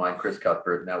colleague of mine, Chris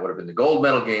Cuthbert, and that would have been the gold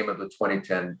medal game of the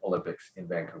 2010 Olympics in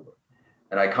Vancouver.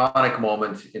 An iconic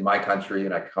moment in my country,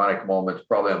 an iconic moment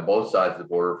probably on both sides of the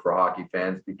border for hockey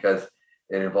fans, because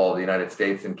it involved the United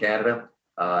States and Canada.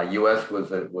 U.S.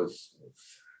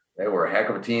 they were a heck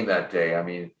of a team that day. I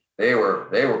mean, they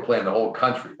were playing the whole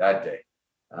country that day.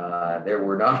 There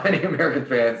were not many American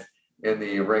fans in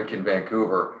the rink in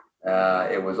Vancouver.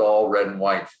 It was all red and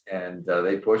white, and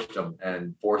they pushed them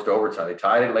and forced overtime. They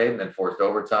tied it late and then forced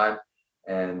overtime.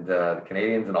 And the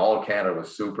Canadians and all of Canada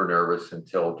was super nervous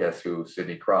until, guess who?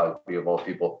 Sidney Crosby, of all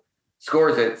people,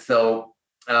 scores it. So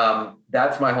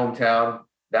that's my hometown.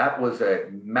 That was a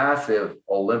massive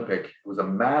Olympic. It was a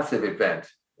massive event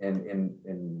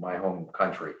in my home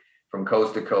country, from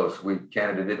coast to coast.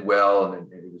 Canada did well,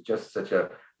 and it was just such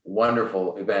a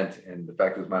wonderful event. And the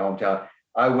fact it was my hometown,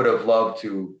 I would have loved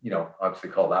to, obviously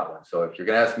call that one. So if you're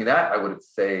going to ask me that, I would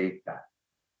say that.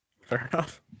 Fair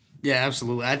enough. Yeah,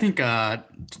 absolutely. I think the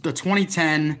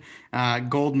 2010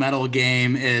 gold medal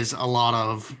game is a lot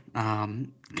of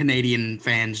Canadian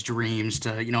fans' dreams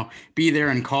to, be there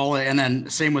and call it. And then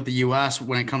same with the U.S.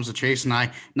 when it comes to Chase and I.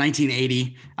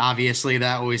 1980, obviously,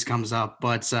 that always comes up.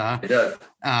 But It does.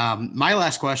 my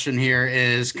last question here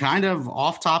is kind of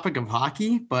off topic of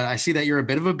hockey, but I see that you're a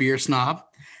bit of a beer snob.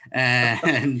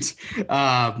 And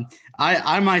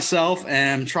I myself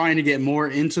am trying to get more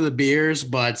into the beers,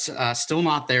 but still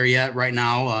not there yet right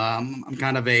now. I'm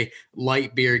kind of a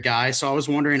light beer guy. So I was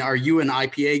wondering, are you an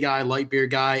IPA guy, light beer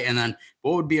guy? And then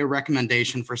what would be a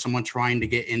recommendation for someone trying to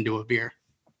get into a beer?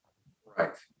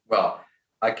 Right. Well,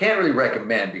 I can't really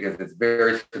recommend because it's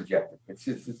very subjective. It's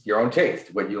your own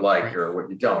taste, what you like or what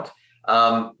you don't.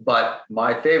 But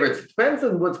my favorites, it depends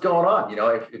on what's going on.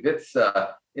 If it's,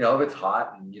 if it's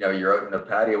hot and, you're out in a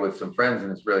patio with some friends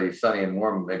and it's really sunny and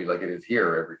warm, maybe like it is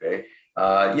here every day,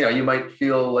 you might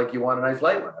feel like you want a nice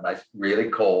light one, a nice, really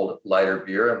cold, lighter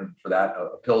beer. And for that,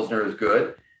 a Pilsner is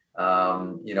good.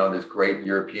 There's great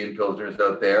European Pilsners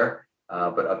out there,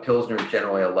 but a Pilsner is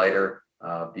generally a lighter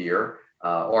beer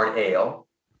or an ale.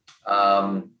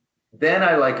 Then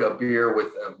I like a beer with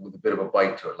a bit of a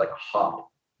bite to it, like a hop,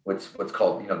 what's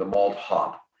called, the malt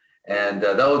hop. And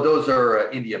those are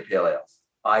India Pale Ales,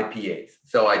 IPAs.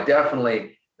 So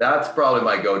that's probably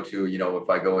my go-to. If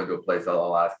I go into a place,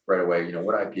 I'll ask right away,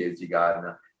 what IPAs you got?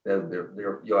 And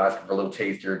you'll ask for a little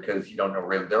taster because you don't know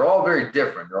really. They're all very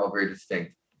different. They're all very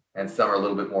distinct. And some are a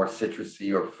little bit more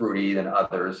citrusy or fruity than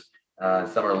others.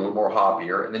 Some are a little more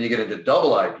hoppier. And then you get into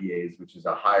double IPAs, which is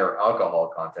a higher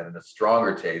alcohol content and a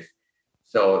stronger taste.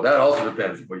 So that also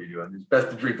depends on what you're doing. It's best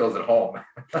to drink those at home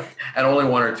and only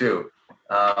one or two.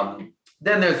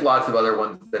 Then there's lots of other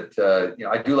ones that,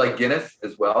 I do like Guinness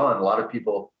as well. And a lot of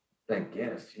people think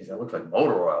Guinness, geez, that looks like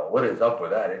motor oil. What is up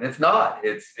with that? And it's not.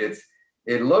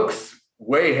 It looks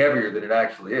way heavier than it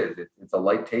actually is. It's a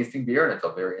light tasting beer and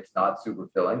it's not super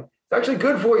filling. It's actually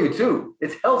good for you too.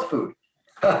 It's health food.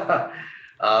 So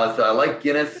I like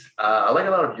Guinness. I like a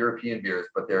lot of European beers,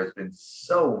 but there's been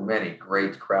so many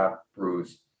great craft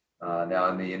brews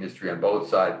now in the industry on both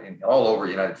sides, all over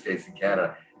the United States and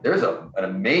Canada. There's an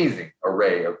amazing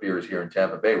array of beers here in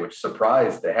Tampa Bay, which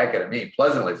surprised the heck out of me,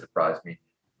 pleasantly surprised me.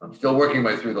 I'm still working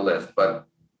my way through the list, but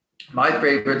my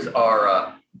favorites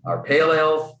are pale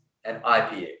ales and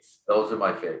IPAs. Those are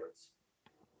my favorites.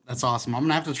 That's awesome. I'm going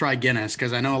to have to try Guinness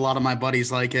because I know a lot of my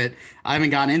buddies like it. I haven't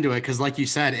gotten into it because, like you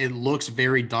said, it looks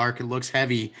very dark. It looks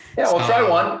heavy. Yeah, well, try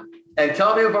one and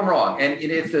tell me if I'm wrong. And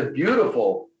it's a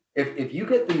beautiful, if you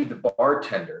get the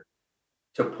bartender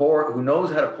to pour, who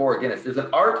knows how to pour a Guinness, there's an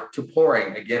art to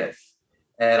pouring a Guinness.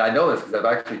 And I know this because I've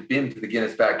actually been to the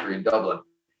Guinness factory in Dublin.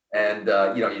 And,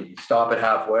 you stop it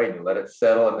halfway and you let it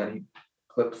settle and then he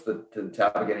clips to the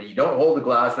tap again. And you don't hold the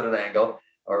glass at an angle,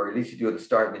 or at least you do at the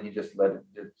start, and then you just let it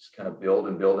just kind of build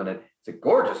and build. And it's a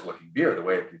gorgeous looking beer, the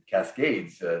way it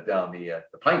cascades down the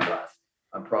pint glass.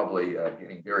 I'm probably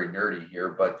getting very nerdy here,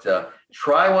 but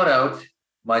try one out.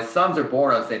 My sons are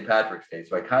born on St. Patrick's Day,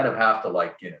 so I kind of have to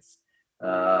like Guinness.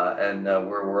 And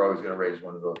we're always going to raise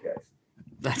one of those guys.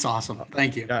 That's awesome.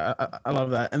 Thank you. Yeah, I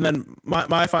love that. And then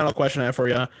my final question I have for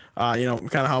you, kind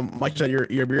of how Mike said,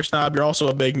 you're a beer snob. You're also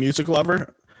a big music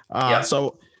lover. Yeah.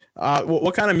 So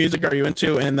what kind of music are you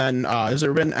into? And then has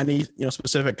there been any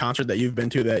specific concert that you've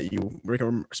been to that you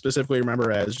specifically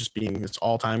remember as just being this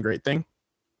all-time great thing?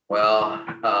 Well,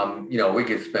 we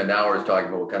could spend hours talking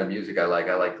about what kind of music I like.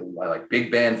 I like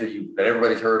big bands that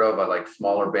everybody's heard of. I like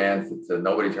smaller bands that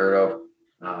nobody's heard of.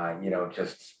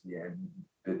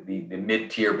 The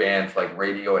mid-tier bands like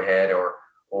Radiohead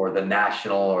or The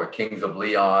National or Kings of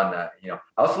Leon. I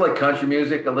also like country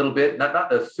music a little bit.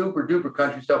 Not the super duper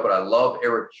country stuff, but I love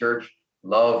Eric Church,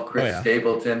 love Chris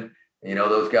Stapleton.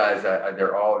 Those guys.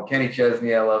 They're all Kenny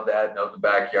Chesney. I love that. Out in the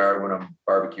backyard when I'm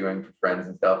barbecuing for friends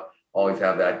and stuff. Always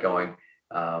have that going.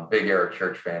 Big Eric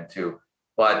Church fan too.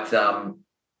 But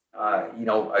I've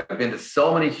been to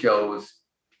so many shows,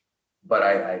 but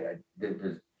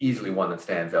there's easily one that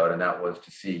stands out, and that was to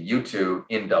see U2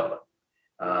 in Dublin.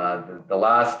 The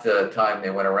last time they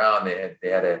went around, they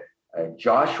had a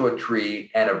Joshua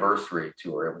Tree anniversary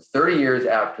tour. It was 30 years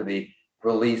after the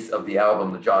release of the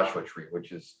album, The Joshua Tree,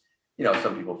 which is,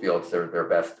 some people feel it's their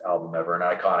best album ever, an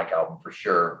iconic album for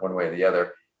sure, one way or the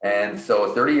other. And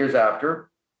so 30 years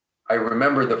after, I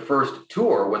remember the first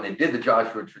tour when they did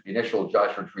the initial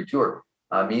Joshua Tree tour.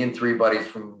 Me and three buddies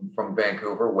from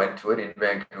Vancouver went to it in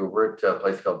Vancouver at a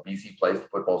place called BC Place, the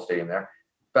football stadium there.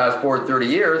 Fast forward 30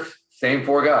 years, same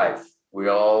four guys.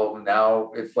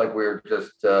 Now it's like we're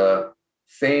just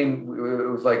same. It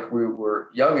was like we were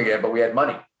young again, but we had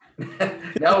money.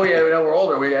 Now we're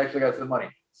older. We actually got some money.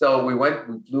 So we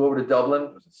flew over to Dublin.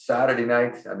 It was a Saturday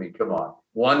night. I mean, come on,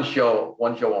 one show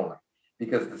only,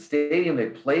 because the stadium they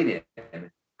played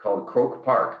in, called Croke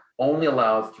Park, only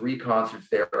allows 3 concerts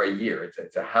there a year.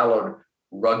 It's a hallowed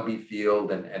rugby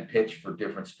field and pitch for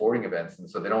different sporting events, and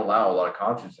so they don't allow a lot of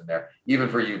concerts in there, even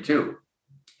for U2.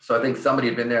 So I think somebody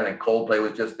had been there, and then Coldplay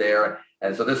was just there,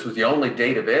 and so this was the only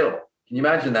date available. Can you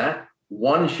imagine that?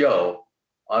 One show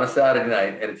on a Saturday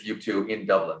night, and it's U2 in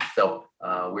Dublin. So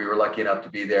we were lucky enough to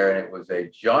be there, and it was a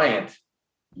giant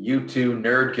U2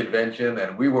 nerd convention,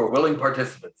 and we were willing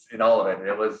participants in all of it. And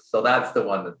that's the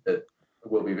one that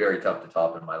will be very tough to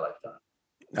top in my lifetime.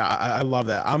 I love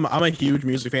that. I'm a huge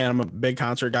music fan. I'm a big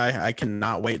concert guy. I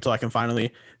cannot wait till I can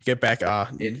finally get back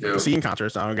seeing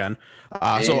concerts now again.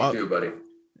 Me too, buddy.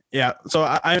 Yeah, so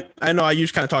I know I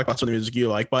usually kind of talk about some of the music you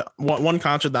like, but one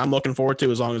concert that I'm looking forward to,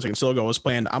 as long as I can still go, is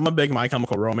planned. I'm a big My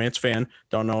Chemical Romance fan.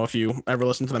 Don't know if you ever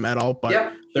listen to them at all, but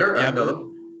yeah, sure, I know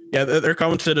them. Yeah, they're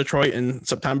coming to Detroit in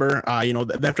September.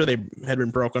 After they had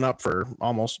been broken up for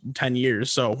almost 10 years,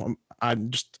 so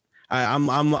I'm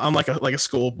like a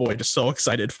schoolboy, just so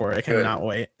excited for it. I cannot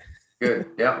wait. Good.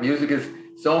 Yeah, music is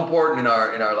so important in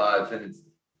our lives, and it's,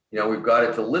 we've got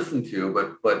it to listen to,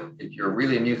 but if you're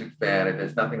really a music fan,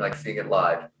 there's nothing like seeing it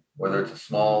live, whether it's a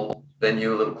small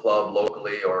venue, a little club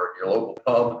locally, or your local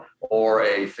pub, or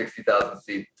a 60,000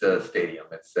 seat stadium.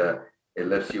 It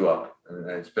lifts you up, and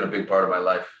it's been a big part of my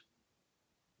life.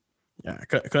 Yeah, I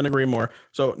couldn't agree more.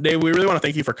 So, Dave, we really want to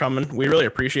thank you for coming. We really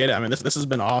appreciate it. I mean, this has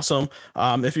been awesome.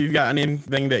 If you've got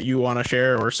anything that you want to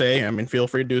share or say, I mean, feel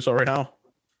free to do so right now.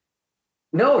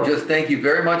 No, just thank you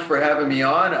very much for having me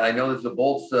on. I know this is a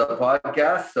Bolts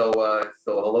podcast, so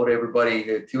hello to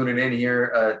everybody tuning in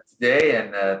here today,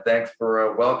 and thanks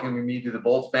for welcoming me to the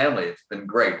Bolts family. It's been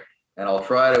great, and I'll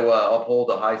try to uphold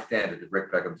a high standard that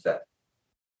Rick Peckham set.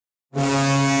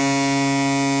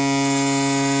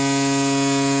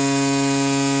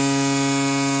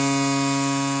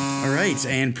 All right,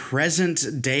 and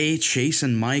present day Chase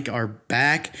and Mike are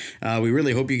back. We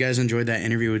really hope you guys enjoyed that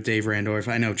interview with Dave Randorf.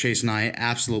 I know Chase and I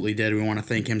absolutely did. We want to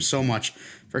thank him so much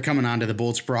for coming on to the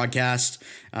Bolts broadcast.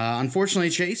 Unfortunately,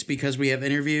 Chase, because we have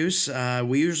interviews,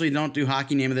 we usually don't do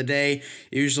hockey name of the day.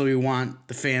 Usually we want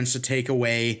the fans to take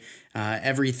away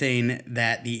everything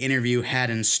that the interview had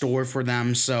in store for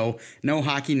them. So no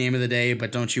hockey name of the day,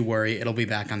 but don't you worry, it'll be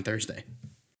back on Thursday.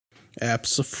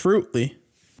 Absolutely.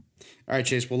 All right,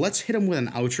 Chase. Well, let's hit him with an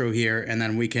outro here, and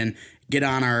then we can get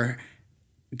on our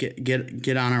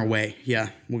way. Yeah,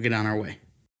 we'll get on our way.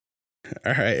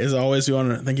 All right. As always, we want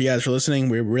to thank you guys for listening.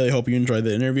 We really hope you enjoyed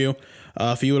the interview.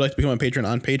 If you would like to become a patron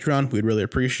on Patreon, we'd really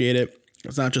appreciate it.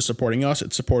 It's not just supporting us;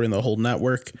 it's supporting the whole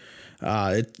network.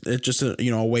 It's just a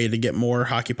way to get more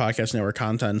Hockey Podcast Network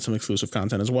content and some exclusive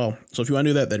content as well. So if you want to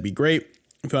do that, that'd be great.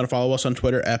 If you want to follow us on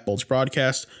Twitter at Bolts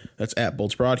Broadcast, that's at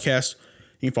Bolts Broadcast.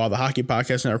 You can follow the Hockey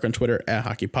Podcast Network on Twitter at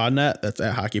HockeyPodNet. That's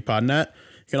at HockeyPodNet.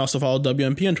 You can also follow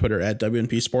WNP on Twitter at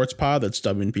WNP Sports Pod. That's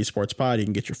WNP Sports Pod. You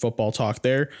can get your football talk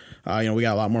there. We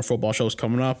got a lot more football shows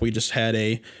coming up. We just had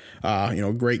a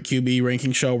great QB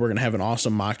ranking show. We're going to have an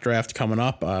awesome mock draft coming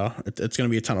up. It's going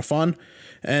to be a ton of fun.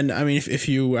 And I mean, if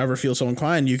you ever feel so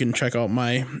inclined, you can check out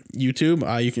my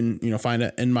YouTube. You can find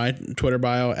it in my Twitter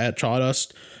bio at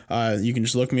Chawdust. You can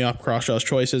just look me up, Cross Shaw's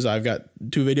Choices. I've got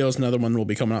 2 videos. Another one will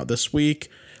be coming out this week.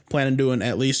 Plan on doing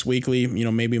at least weekly,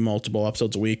 maybe multiple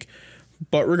episodes a week.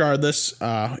 But regardless,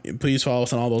 please follow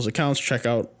us on all those accounts. Check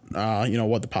out,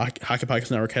 what the Hockey Podcast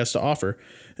Network has to offer.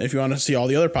 And if you want to see all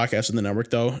the other podcasts in the network,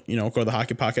 though, go to the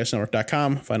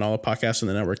hockeypodcastnetwork.com, find all the podcasts in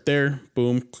the network there.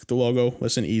 Boom, click the logo,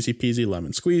 listen, easy peasy,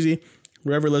 lemon squeezy.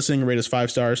 Wherever listening, rate us 5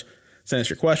 stars. Send us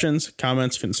your questions,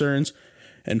 comments, concerns,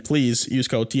 and please use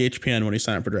code THPN when you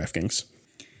sign up for DraftKings.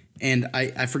 And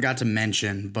I forgot to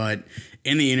mention, but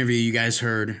in the interview you guys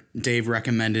heard, Dave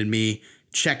recommended me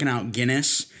checking out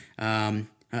Guinness.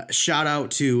 Shout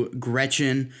out to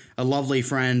Gretchen, a lovely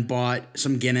friend, bought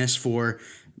some Guinness for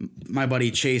my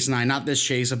buddy Chase and I. Not this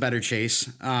Chase, a better Chase.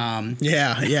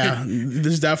 Yeah.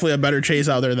 There's definitely a better Chase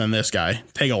out there than this guy.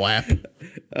 Take a lap.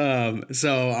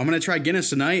 So I'm going to try Guinness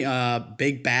tonight.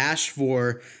 Big bash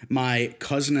for my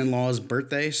cousin-in-law's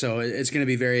birthday. So it's going to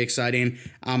be very exciting.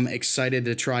 I'm excited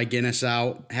to try Guinness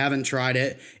out. Haven't tried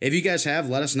it. If you guys have,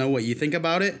 let us know what you think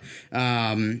about it.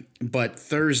 But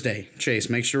Thursday, Chase,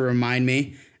 make sure to remind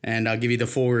me, and I'll give you the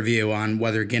full review on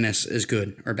whether Guinness is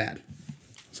good or bad.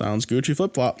 Sounds Gucci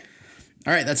flip-flop.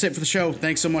 All right, that's it for the show.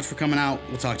 Thanks so much for coming out.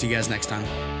 We'll talk to you guys next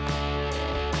time.